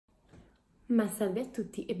Ma salve a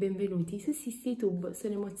tutti e benvenuti su Sissy.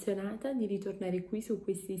 Sono emozionata di ritornare qui su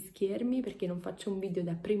questi schermi perché non faccio un video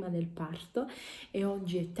da prima del parto e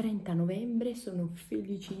oggi è 30 novembre, sono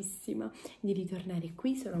felicissima di ritornare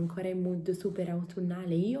qui, sono ancora in mood super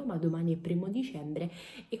autunnale io, ma domani è 1° dicembre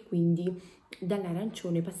e quindi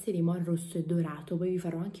dall'arancione passeremo al rosso e dorato, poi vi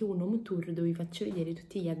farò anche un home tour dove vi faccio vedere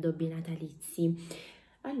tutti gli addobbi natalizi.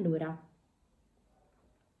 Allora,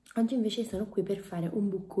 oggi invece sono qui per fare un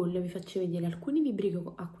book haul, vi faccio vedere alcuni libri che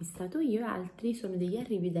ho acquistato io e altri sono degli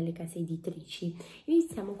arrivi dalle case editrici.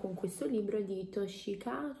 Iniziamo con questo libro di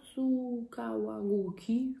Toshikazu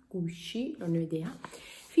Kawaguchi, non ne ho idea,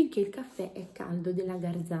 Finché il caffè è caldo della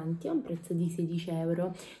Garzanti, a un prezzo di 16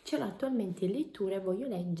 euro. Ce l'ho attualmente in lettura e voglio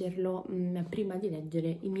leggerlo prima di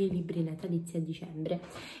leggere i miei libri natalizi a dicembre.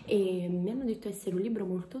 E mi hanno detto essere un libro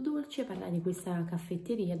molto dolce, parla di questa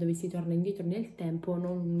caffetteria dove si torna indietro nel tempo,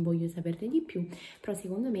 non voglio saperne di più, però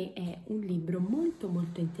secondo me è un libro molto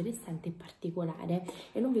interessante e particolare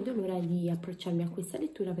e non vedo l'ora di approcciarmi a questa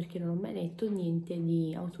lettura perché non ho mai letto niente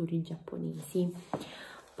di autori giapponesi.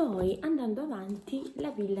 Poi andando avanti, La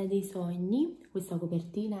Villa dei Sogni, questa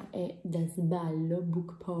copertina è da sballo,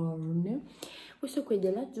 book porn, questo qui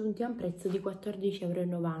della Giunti a un prezzo di 14,90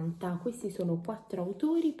 euro. Questi sono 4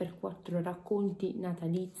 autori per 4 racconti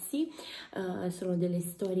natalizi, sono delle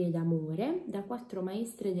storie d'amore, da 4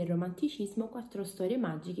 maestre del romanticismo, 4 storie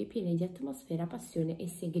magiche piene di atmosfera, passione e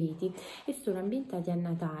segreti e sono ambientati a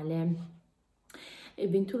Natale.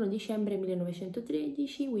 21 dicembre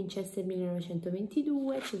 1913, Winchester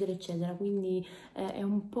 1922, eccetera eccetera, quindi è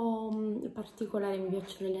un po' particolare, mi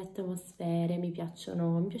piacciono le atmosfere, mi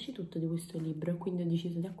piace tutto di questo libro e quindi ho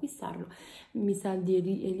deciso di acquistarlo. Mi sa di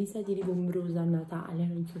Elisa di Rivombrosa a Natale,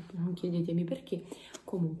 non chiedetemi perché,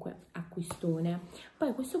 comunque acquistone.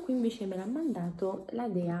 Poi questo qui invece me l'ha mandato la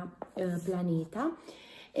Dea Planeta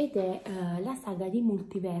ed è la saga di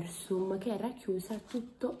Multiversum che è racchiusa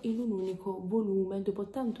tutto in un unico volume, dopo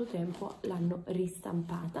tanto tempo l'hanno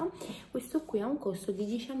ristampata. Questo qui ha un costo di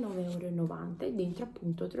 19,90 euro e dentro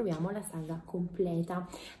appunto troviamo la saga completa,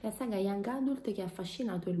 la saga Young Adult che ha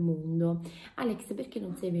affascinato il mondo. Alex, perché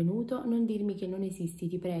non sei venuto? Non dirmi che non esisti,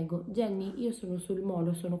 ti prego. Jenny, io sono sul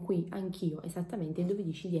molo, sono qui anch'io, esattamente dove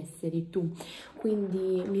dici di essere tu,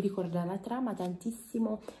 quindi mi ricorda la trama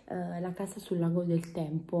tantissimo La casa sul lago del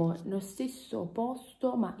tempo, lo stesso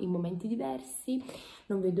posto ma in momenti diversi.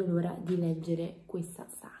 Non vedo l'ora di leggere questa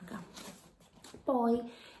saga. Poi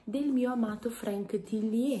del mio amato Frank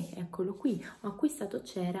Tillier, eccolo qui, ho acquistato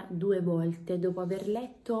C'era 2 volte, dopo aver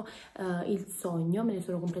letto Il Sogno me ne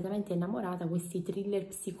sono completamente innamorata, questi thriller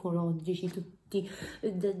psicologici tutti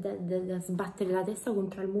da sbattere la testa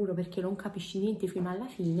contro il muro perché non capisci niente fino alla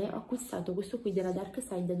fine. Ho acquistato questo qui della Dark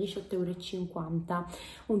Side a 18,50 euro,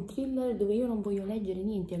 un thriller dove io non voglio leggere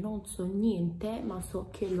niente, non so niente ma so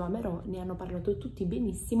che lo amerò, ne hanno parlato tutti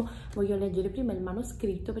benissimo. Voglio leggere prima il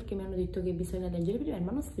manoscritto perché mi hanno detto che bisogna leggere prima il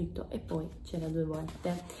manoscritto e poi C'era 2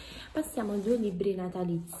 volte. Passiamo a 2 libri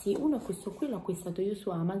natalizi. Uno è questo qui, l'ho acquistato io su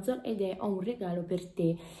Amazon ed è Ho un regalo per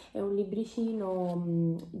te, è un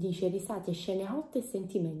libricino, dice risate, scene hot e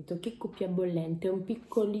sentimento, che coppia bollente, è un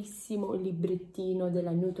piccolissimo librettino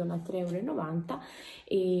della Newton a 3,90 euro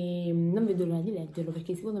e non vedo l'ora di leggerlo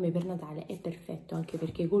perché secondo me per Natale è perfetto, anche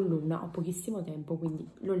perché con Luna ho pochissimo tempo, quindi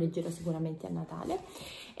lo leggerò sicuramente a Natale.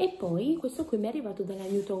 E poi questo qui mi è arrivato dalla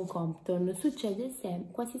Newton Compton, Succede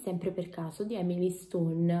quasi sempre per caso, di Emily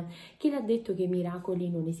Stone. Chi l'ha detto che i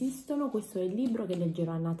miracoli non esistono? Questo è il libro che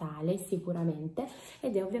leggerò a Natale sicuramente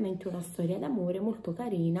ed è ovviamente una storia d'amore molto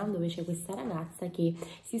carina dove c'è questa ragazza che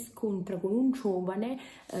si scontra con un giovane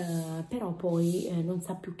però poi non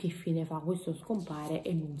sa più che fine fa, questo scompare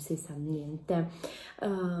e non si sa niente.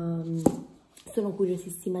 Sono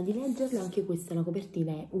curiosissima di leggerlo, anche questa la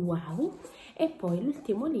copertina è wow. E poi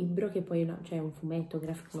l'ultimo libro, che poi c'è un fumetto,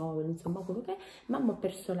 graphic novel, insomma quello che è, Mamma ho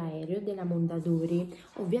perso l'aereo della Mondadori.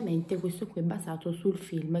 Ovviamente questo qui è basato sul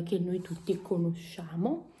film che noi tutti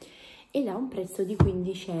conosciamo ed ha un prezzo di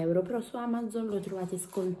 15 euro, però su Amazon lo trovate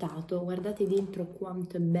scontato. Guardate dentro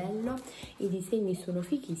quanto è bello, i disegni sono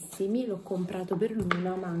fichissimi, l'ho comprato per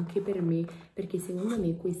Luna ma anche per me perché secondo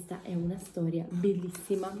me questa è una storia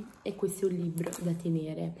bellissima e questo è un libro da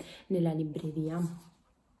tenere nella libreria.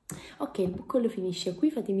 Ok, il book haul finisce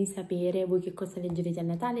qui, fatemi sapere voi che cosa leggerete a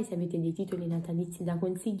Natale, se avete dei titoli natalizi da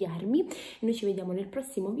consigliarmi. Noi ci vediamo nel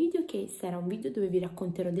prossimo video che sarà un video dove vi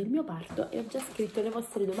racconterò del mio parto e ho già scritto le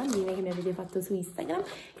vostre domandine che mi avete fatto su Instagram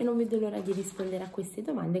e non vedo l'ora di rispondere a queste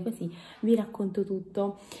domande così vi racconto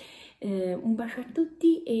tutto. Un bacio a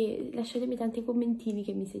tutti e lasciatemi tanti commentini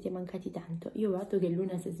che mi siete mancati tanto. Io vado che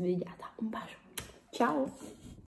Luna si è svegliata. Un bacio, ciao!